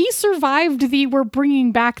 he survived we're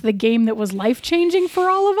bringing back the game that was life-changing for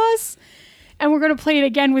all of us. And we're going to play it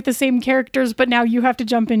again with the same characters, but now you have to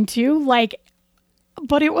jump in too. Like,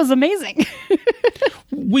 but it was amazing.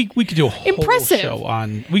 we could do a whole show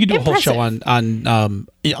on on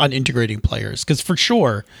integrating players, because for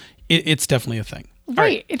sure it's definitely a thing.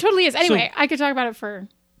 Right. It totally is. Anyway, I could talk about it for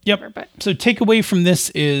But so takeaway from this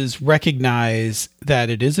is recognize that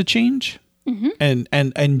it is a change,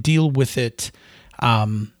 and deal with it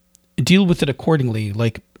accordingly,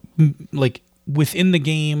 like within the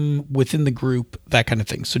game, within the group, that kind of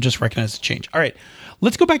thing. So just recognize the change. All right,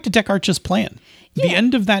 let's go back to Deck Arch's plan. Yeah. The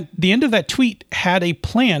end of that tweet had a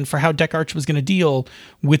plan for how Deck Arch was going to deal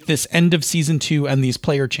with this end of season 2 and these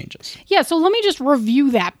player changes. Yeah, so let me just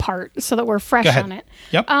review that part so that we're fresh on it.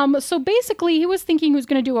 Yep. So basically, he was thinking he was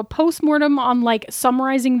going to do a postmortem on like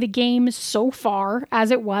summarizing the game so far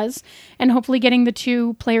as it was, and hopefully getting the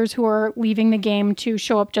 2 players who are leaving the game to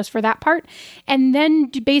show up just for that part, and then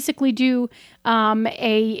basically do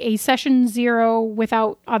a session 0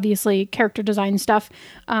 without obviously character design stuff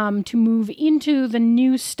to move into the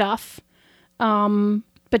new stuff,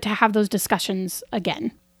 but to have those discussions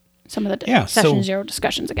again, some of the session 0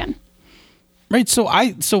 discussions again. Right. So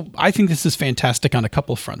I think this is fantastic on a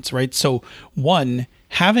couple fronts, right? So one,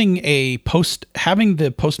 having the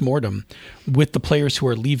postmortem with the players who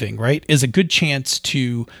are leaving, right, is a good chance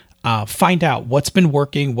to find out what's been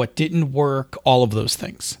working, what didn't work, all of those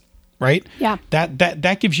things. Right? Yeah.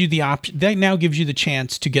 That gives you the option. That now gives you the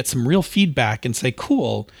chance to get some real feedback and say,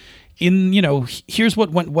 cool, here's what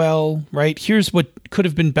went well, right? Here's what could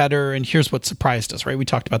have been better, and here's what surprised us, right? We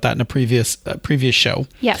talked about that in a previous show.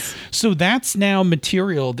 Yes. So that's now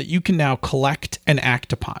material that you can now collect and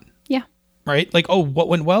act upon. Yeah. Right? Like, oh, what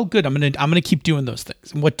went well? Good. I'm gonna keep doing those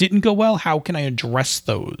things. And what didn't go well? How can I address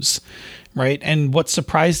those? Right? And what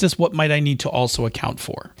surprised us? What might I need to also account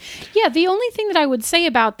for? Yeah, the only thing that I would say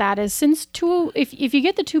about that is if you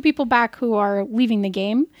get the 2 people back who are leaving the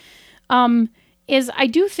game, is I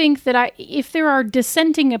do think that if there are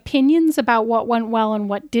dissenting opinions about what went well and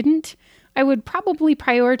what didn't, I would probably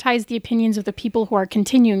prioritize the opinions of the people who are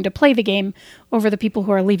continuing to play the game over the people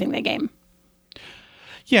who are leaving the game.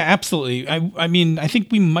 Yeah, absolutely. I mean, I think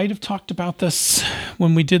we might have talked about this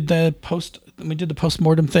when we did the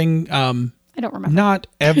postmortem thing. I don't remember. Not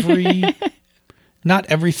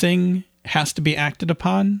everything has to be acted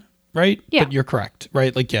upon, right? Yeah. But you're correct,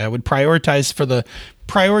 right? Like, yeah, I would prioritize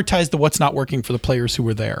the what's not working for the players who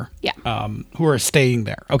were there. Yeah. Who are staying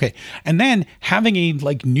there. Okay. And then having a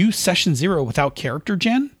new session 0 without character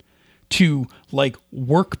gen to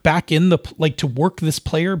work back to work this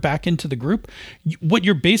player back into the group. What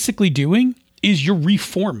you're basically doing is you're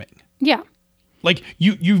reforming. Yeah. Like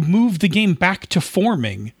you've moved the game back to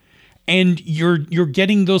forming, and you're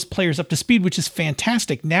getting those players up to speed, which is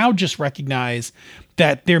fantastic. Now just recognize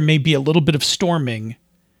that there may be a little bit of storming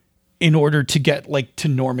in order to get to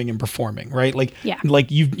norming and performing, right?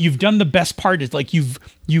 You've done the best part is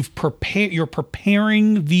you're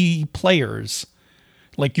preparing the players.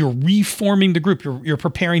 You're reforming the group. You're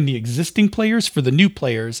preparing the existing players for the new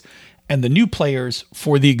players, and the new players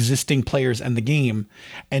for the existing players and the game.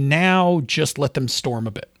 And now just let them storm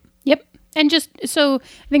a bit. Yep. And so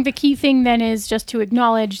I think the key thing then is just to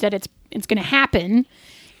acknowledge that it's going to happen,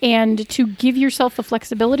 and to give yourself the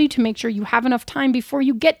flexibility to make sure you have enough time before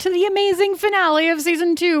you get to the amazing finale of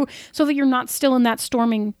season 2, so that you're not still in that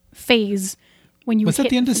storming phase. Was that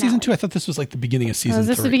the end of season 2? I thought this was the beginning of season 3. Was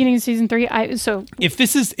this the beginning of season 3? If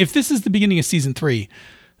this is the beginning of season 3,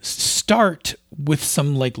 start with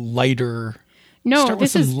some lighter. No,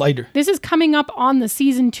 this is coming up on the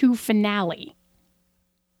season 2 finale.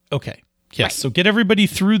 Okay. Yes. Right. So get everybody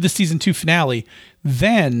through the season 2 finale,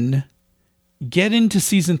 then get into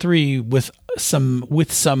season 3 with some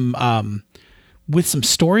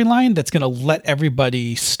storyline that's going to let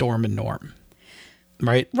everybody storm and norm.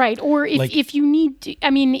 Right. Or if you need to,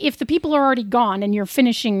 if the people are already gone and you're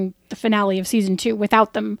finishing the finale of season 2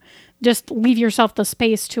 without them, just leave yourself the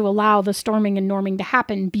space to allow the storming and norming to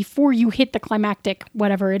happen before you hit the climactic,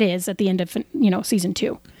 whatever it is, at the end of, season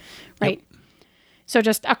 2. Right. Yep. So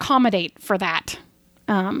just accommodate for that.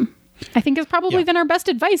 I think has probably been our best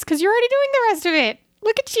advice because you're already doing the rest of it.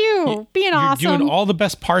 Look at you being awesome. You're doing all the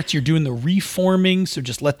best parts. You're doing the reforming. So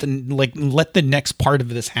just let the next part of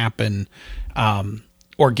this happen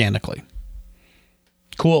organically.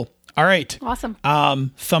 Cool. All right. Awesome.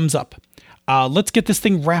 Thumbs up. Let's get this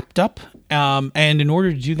thing wrapped up. And in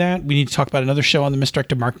order to do that, we need to talk about another show on the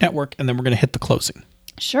Misdirected Mark Network, and then we're going to hit the closing.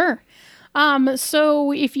 Sure.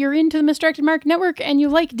 So if you're into the Misdirected Mark Network and you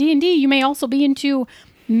like D&D, you may also be into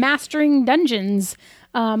Mastering Dungeons.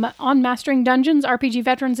 On Mastering Dungeons, RPG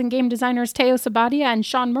veterans and game designers Teo Sabadia and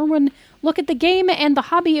Sean Merwin look at the game and the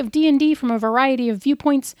hobby of D&D from a variety of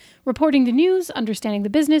viewpoints, reporting the news, understanding the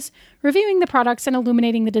business, reviewing the products, and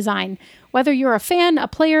illuminating the design. Whether you're a fan, a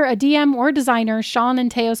player, a DM, or a designer, Sean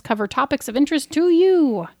and Teos cover topics of interest to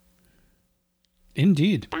you.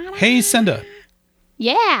 Indeed. Hey, Senda.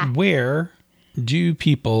 Yeah. Where do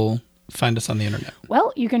people find us on the internet?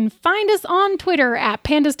 Well, you can find us on Twitter at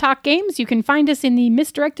Pandas Talk Games. You can find us in the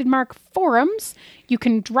Misdirected Mark forums. You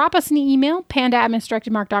can drop us an email,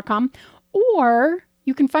 panda@misdirectedmark.com, or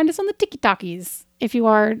you can find us on the TikTokies if you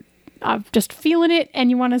are just feeling it and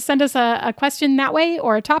you want to send us a question that way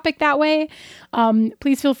or a topic that way.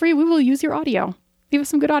 Please feel free. We will use your audio. Leave us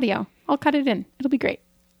some good audio. I'll cut it in. It'll be great.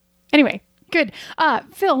 Anyway, good.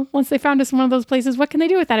 Phil, once they found us in one of those places, what can they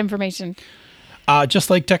do with that information? Just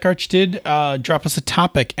like Dekarch did, drop us a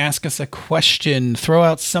topic, ask us a question, throw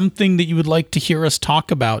out something that you would like to hear us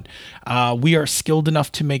talk about. We are skilled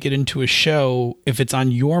enough to make it into a show. If it's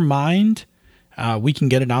on your mind, we can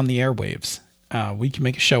get it on the airwaves. We can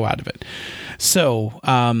make a show out of it. So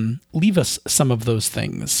leave us some of those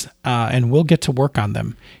things, and we'll get to work on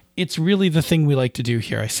them. It's really the thing we like to do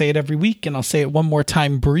here. I say it every week, and I'll say it one more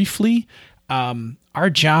time briefly. Our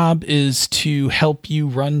job is to help you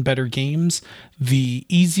run better games. The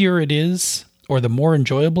easier it is, or the more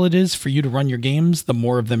enjoyable it is for you to run your games, the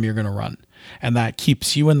more of them you're going to run. And that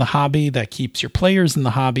keeps you in the hobby, that keeps your players in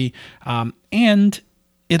the hobby, and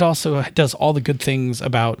it also does all the good things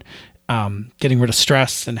about getting rid of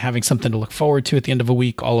stress and having something to look forward to at the end of a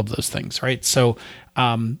week, all of those things, right? So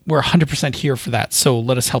we're 100% here for that. So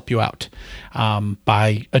let us help you out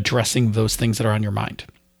by addressing those things that are on your mind.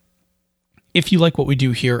 If you like what we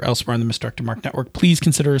do here elsewhere on the Misdirected Mark Network, please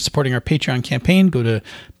consider supporting our Patreon campaign. Go to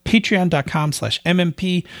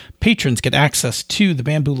patreon.com/MMP. Patrons get access to the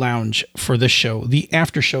Bamboo Lounge for this show, the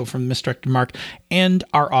after show from the Misdirected Mark, and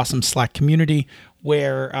our awesome Slack community,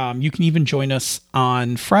 where you can even join us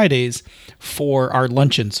on Fridays for our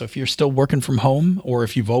luncheon. So if you're still working from home, or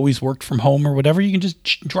if you've always worked from home or whatever, you can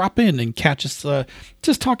just drop in and catch us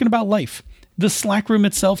just talking about life. The Slack room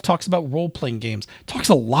itself talks about role-playing games, talks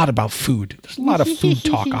a lot about food. There's a lot of food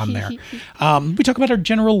talk on there. We talk about our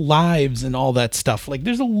general lives and all that stuff. Like,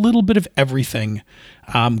 there's a little bit of everything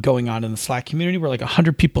going on in the Slack community. We're like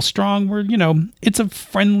 100 people strong. It's a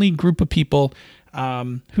friendly group of people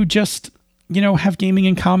who just, have gaming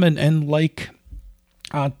in common and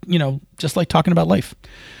just like talking about life.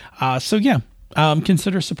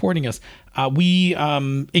 Consider supporting us.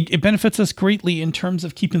 It benefits us greatly in terms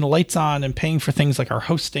of keeping the lights on and paying for things like our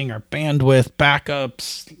hosting, our bandwidth,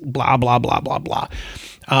 backups, blah, blah, blah, blah, blah.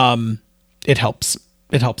 It helps.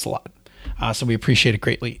 It helps a lot. So we appreciate it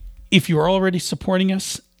greatly. If you are already supporting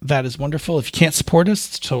us, that is wonderful. If you can't support us,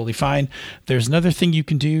 it's totally fine. There's another thing you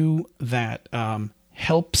can do that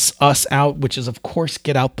helps us out, which is, of course,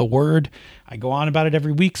 get out the word. I go on about it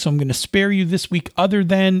every week, so I'm going to spare you this week, other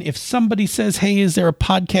than if somebody says, hey, is there a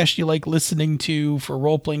podcast you like listening to for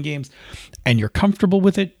role-playing games, and you're comfortable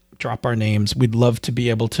with it, drop our names. We'd love to be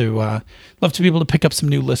able to pick up some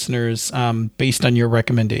new listeners based on your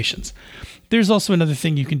recommendations. There's also another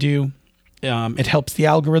thing you can do. It helps the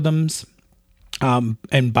algorithms.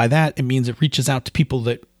 And by that, it means it reaches out to people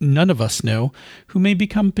that none of us know who may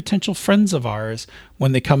become potential friends of ours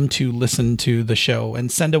when they come to listen to the show.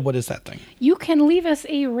 And Senda, what is that thing? You can leave us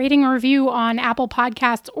a rating or review on Apple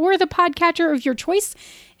Podcasts or the podcatcher of your choice.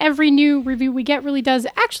 Every new review we get really does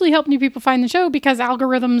actually help new people find the show because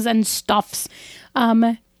algorithms and stuffs.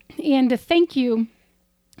 And thank you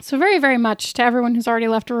so very, very much to everyone who's already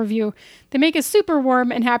left a review. They make us super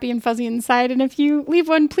warm and happy and fuzzy inside. And if you leave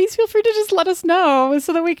one, please feel free to just let us know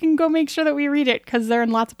so that we can go make sure that we read it, because they're in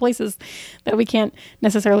lots of places that we can't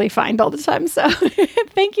necessarily find all the time. So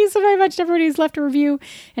thank you so very much to everybody who's left a review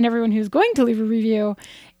and everyone who's going to leave a review.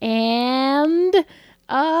 And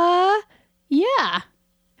how do we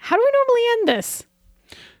normally end this?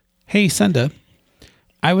 Hey, Senda.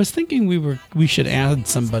 I was thinking we should add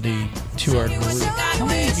somebody to our group.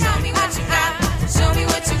 Show me what you got. Show me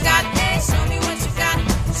what you got. Show me what you got.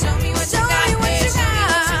 Show me what you got. Show me what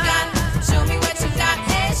you got. Show me what you got.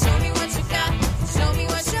 Show me what you got. Show me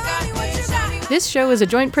This show is a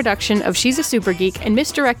joint production of She's a Super Geek and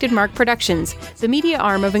Misdirected Mark Productions, the media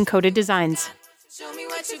arm of Encoded Designs. Show me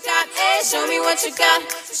what you got, eh? Show me what you got.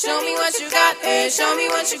 Show me what you got, eh? Show me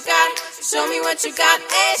what you got. Show me what you got,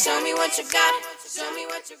 eh? Show me what you got. Show me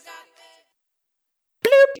what you got.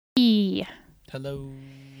 E. Hello.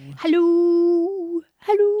 Hello.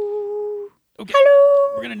 Hello. Okay.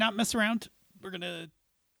 Hello. We're gonna not mess around. We're gonna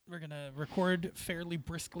record fairly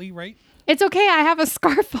briskly, right? It's okay. I have a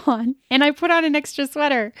scarf on, and I put on an extra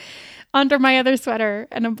sweater under my other sweater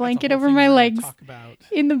and a blanket over my legs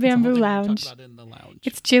in the bamboo lounge.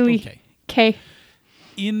 It's chilly. Okay.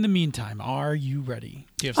 In the meantime, are you ready?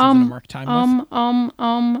 Do you have something to mark time with?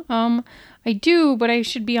 I do, but I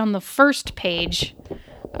should be on the first page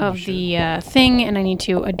of the thing, and I need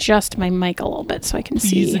to adjust my mic a little bit so I can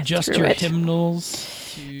see. Please adjust your it.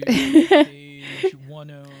 hymnals to page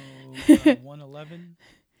 111.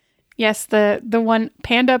 Yes, the one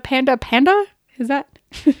panda. Is that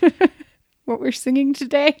what we're singing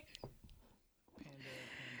today?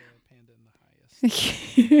 Panda in the highest.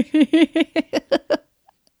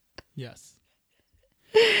 Yes.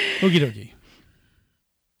 Okie dokie.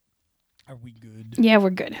 Are we good? Yeah, we're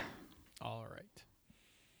good. All right.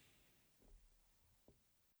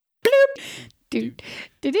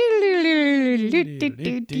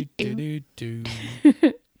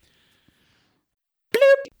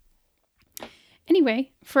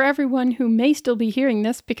 Anyway, for everyone who may still be hearing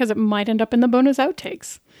this because it might end up in the bonus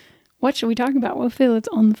outtakes, what should we talk about while Phil's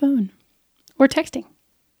on the phone or texting?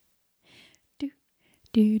 Do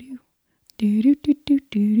do do do do do do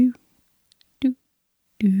do do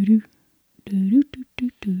do do do